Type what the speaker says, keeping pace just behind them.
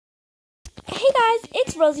Hey guys,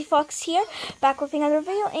 it's Rosie Fox here, back with another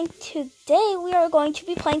video, and today we are going to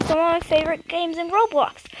be playing some of my favorite games in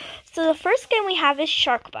Roblox. So the first game we have is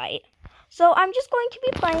Shark Bite. So I'm just going to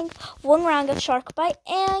be playing one round of Shark Bite,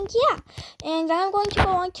 and yeah. And then I'm going to go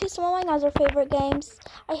on to some of my other favorite games.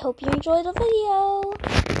 I hope you enjoy the video.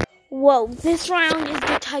 Whoa, this round is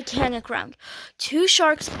the Titanic round. 2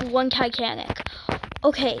 sharks, 1 Titanic.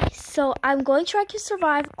 Okay, so I'm going to try to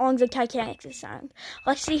survive on the Titanic this time.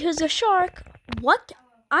 Let's see who's the shark. What?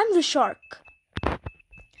 I'm the shark.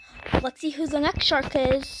 Let's see who the next shark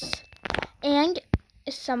is. And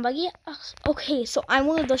is somebody else? Okay, so I'm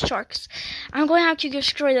one of the sharks. I'm going to have to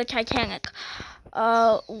destroy the Titanic.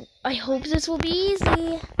 I hope this will be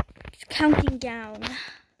easy. It's counting down.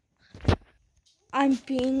 I'm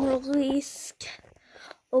being released.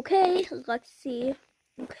 Okay, let's see.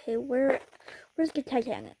 Okay, where's the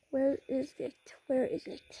Titanic? Where is it? Where is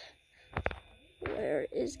it? Where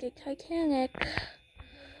is the Titanic?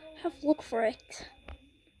 Have to look for it.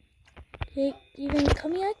 Did it even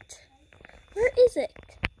come yet? Where is it?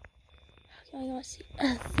 I gotta see.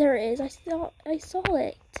 There it is. I saw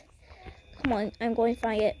it. Come on, I'm going to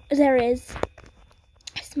find it. There it is.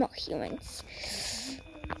 I smell humans.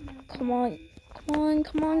 Come on. Come on,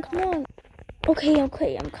 come on, come on. Okay, I'm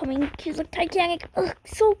coming to the Titanic. Ugh,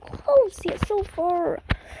 so close, yet so far.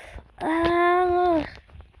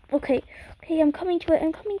 Okay, I'm coming to it,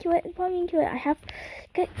 I'm coming to it. I have to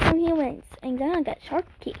get some humans, and then I get shark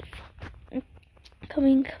teeth.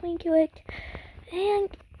 Coming to it,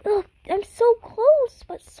 and I'm so close,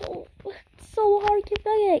 but so hard to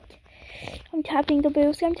get it. I'm tapping the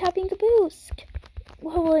boost,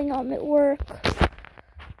 Hopefully not at work.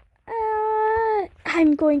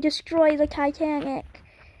 I'm going to destroy the Titanic.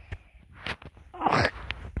 I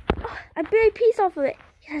bit a piece off of it.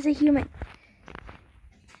 As a human.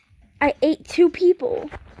 I ate 2 people.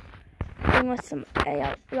 With some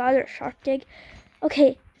other shark dig.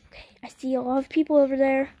 Okay, I see a lot of people over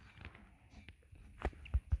there.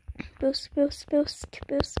 Boost.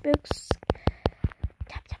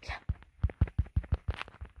 Tap.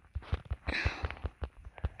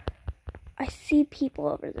 I see people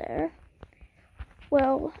over there.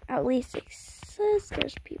 Well, at least it says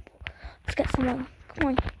there's people. Let's get someone. Come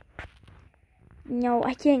on. No,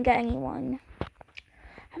 I can't get anyone. I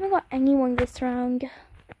haven't got anyone this round.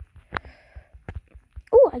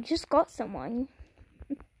 Oh, I just got someone.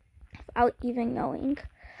 Without even knowing.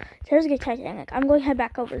 There's the Titanic. I'm going to head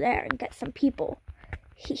back over there and get some people.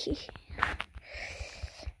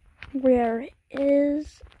 Where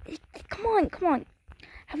is it? Come on. I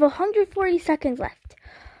have 140 seconds left.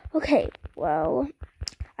 Okay, well,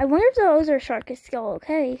 I wonder if the other shark is still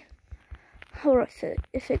okay. Or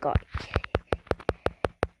if it got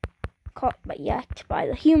caught by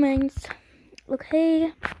the humans.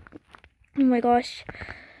 Okay. Oh my gosh.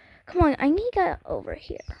 Come on, I need to get over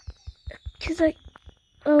here. Because I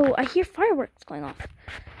hear fireworks going off.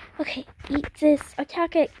 Okay, eat this.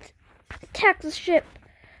 Attack it. Attack the ship.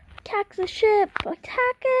 Attack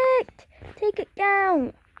it. Take it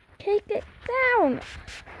down.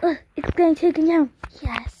 It's getting taken down.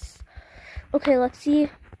 Yes. Okay, let's see.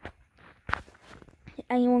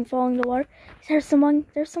 Anyone falling in the water? Is there someone?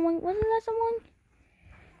 Wasn't that someone?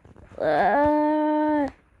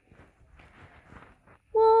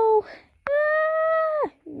 Whoa.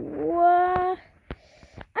 What?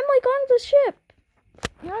 I'm like on the ship.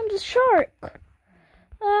 I'm the shark.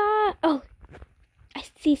 Oh. I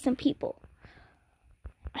see some people.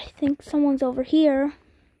 I think someone's over here.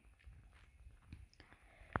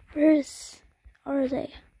 Where are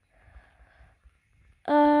they?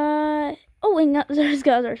 Oh, and there's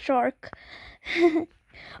the other shark.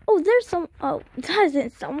 Oh, that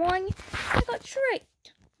isn't someone. I got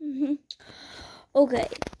tricked. Okay,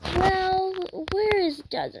 well, where is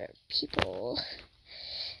the other people?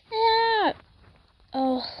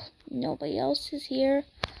 Oh, nobody else is here.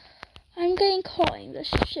 I'm getting caught in the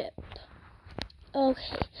ship.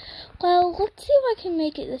 Okay, well, let's see if I can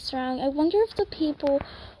make it this round. I wonder if the people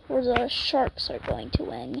or the sharks are going to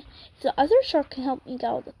win. If the other shark can help me get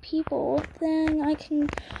all the people, then I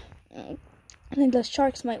think the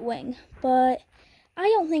sharks might win. But I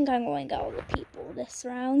don't think I'm going to get all the people this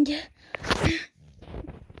round.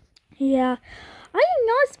 Yeah, I did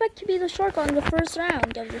not expect to be the shark on the first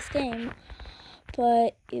round of this game.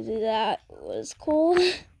 But that was cool.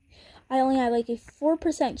 I only had like a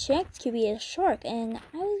 4% chance to be a shark, and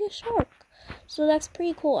I was a shark. So that's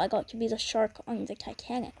pretty cool. I got to be the shark on the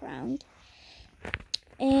Titanic round.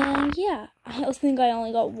 And yeah, I also think I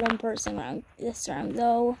only got 1 person this round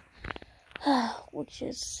though. Which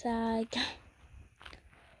is sad.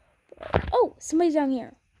 Oh, somebody's down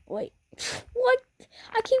here. wait. What?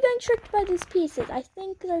 I keep getting tricked by these pieces. I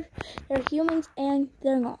think they're humans and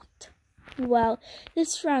they're not. Well,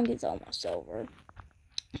 this round is almost over.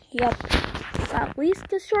 Yep. At least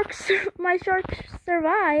my shark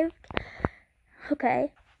survived.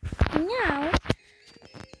 Okay. Now.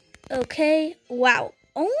 Okay. Wow.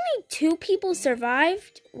 Only 2 people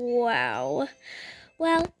survived? Wow.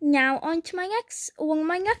 Well, now on to one of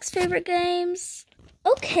my next favorite games.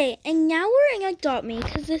 Okay, and now we're in Adopt Me,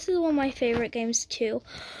 because this is one of my favorite games too.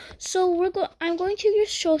 So I'm going to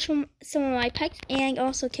just show some of my pets and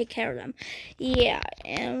also take care of them. Yeah,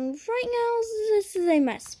 and right now this is a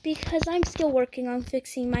mess because I'm still working on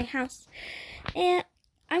fixing my house. And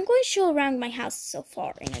I'm going to show around my house so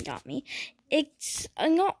far in Adopt Me. It's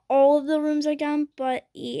not all of the rooms are done, but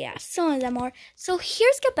yeah, some of them are. So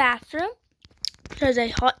here's the bathroom. There's a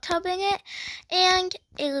hot tub in it and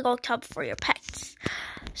a little tub for your pets.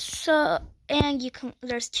 So, and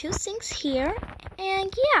there's 2 sinks here,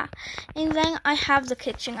 and yeah. And then I have the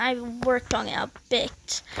kitchen. I've worked on it a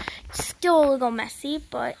bit. It's still a little messy,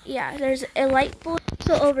 but yeah, there's a light blue.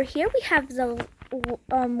 So over here we have the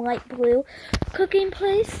light blue cooking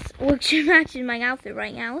place, which matches my outfit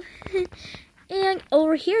right now. And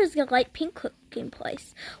over here is the light pink cooking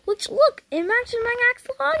place, which, look, it matches my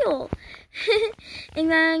axolotl. And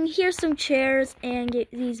then here's some chairs and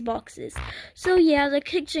these boxes. So yeah, the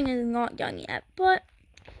kitchen is not done yet, but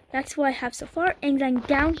that's what I have so far. And then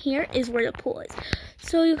down here is where the pool is.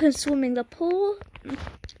 So you can swim in the pool.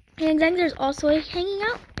 And then there's also a hanging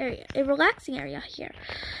out area, a relaxing area here.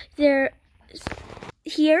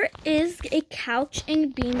 Here is a couch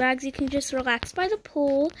and beanbags. You can just relax by the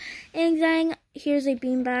pool. And then here's a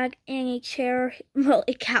beanbag and a chair, well,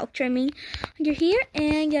 a couch, I mean, under here.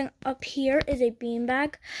 And then up here is a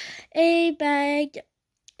beanbag, a bed,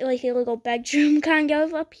 like a little bedroom kind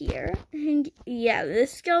of up here. And yeah,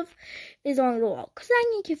 this stuff is on the wall because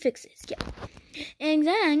I need to fix this, yeah. And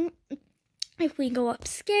then if we go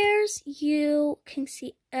upstairs, you can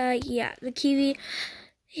see, yeah, the TV.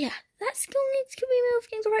 Yeah, that still needs to be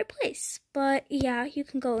moved in the right place. But yeah, you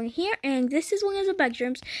can go in here, and this is one of the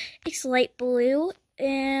bedrooms. It's light blue,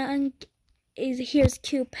 and here's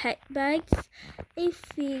 2 pet bags, a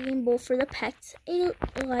feeding bowl for the pets, a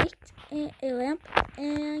light, a lamp,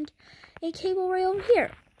 and a table right over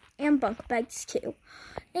here, and bunk beds too.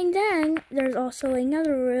 And then there's also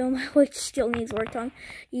another room which still needs work on.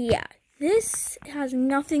 Yeah. This has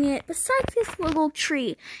nothing in it besides this little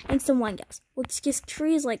tree and some windows, which this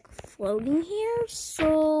tree is like floating here.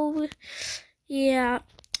 So, yeah,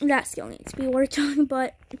 that still needs to be worked on.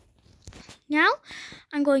 But now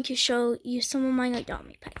I'm going to show you some of my Adopt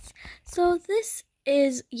Me pets. So this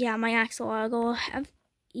is, yeah, my axolotl.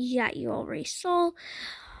 Yeah, you already saw.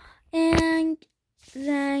 And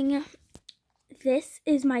then this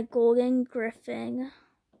is my golden griffin.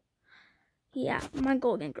 Yeah, my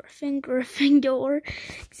golden griffin, Gryffindor.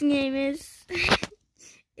 Its name is,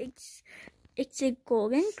 it's a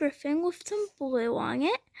golden griffin with some blue on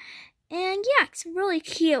it. And yeah, it's really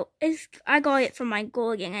cute. I got it from my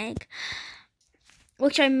golden egg,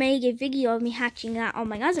 which I made a video of me hatching that on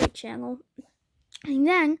my other channel. And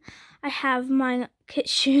then I have my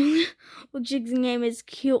kitten, which its name is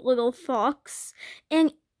Cute Little Fox.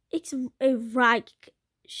 And it's a ride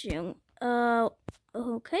kitten.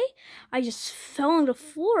 Okay, I just fell on the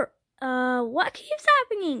floor. What keeps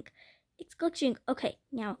happening? It's glitching. Okay,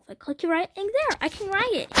 now if I click it right in there, I can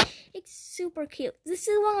ride it. It's super cute. This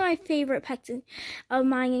is one of my favorite pets of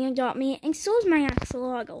mine in Adopt Me, and so is my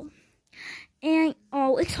axolotl. And,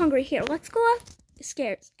 oh, it's hungry. Here, let's go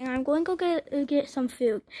upstairs, and I'm going to go get some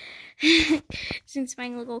food, since my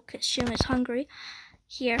little kitten is hungry.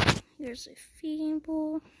 Here's a feeding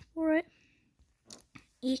bowl for it.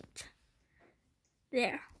 Eat.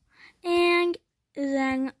 There. And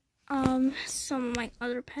then some of my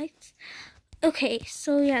other pets. Okay,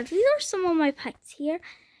 so yeah, these are some of my pets here.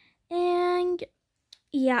 And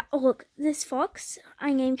yeah, oh look, this fox,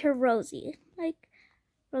 I named her Rosie. Like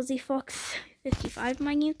Rosie Fox 55,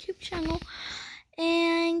 my YouTube channel.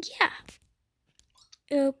 And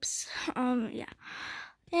yeah. Oops. Yeah.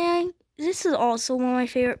 And this is also one of my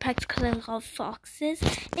favorite pets because I love foxes.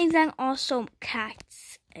 And then also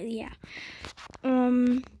cats. Yeah.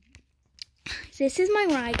 This is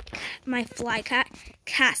my fly cat,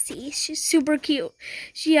 Cassie. She's super cute.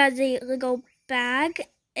 She has a little bag,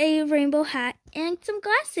 a rainbow hat, and some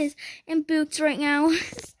glasses and boots right now.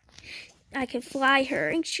 I can fly her,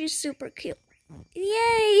 and she's super cute.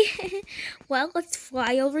 Yay! Well, let's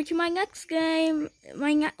fly over to my next game.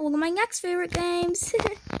 One of my next favorite games.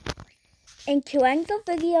 And to end the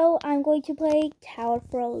video, I'm going to play Tower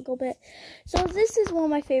for a little bit. So this is one of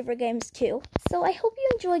my favorite games too. So I hope you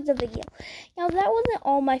enjoyed the video. Now that wasn't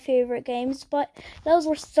all my favorite games, but those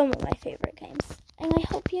were some of my favorite games. And I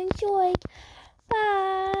hope you enjoyed. Bye!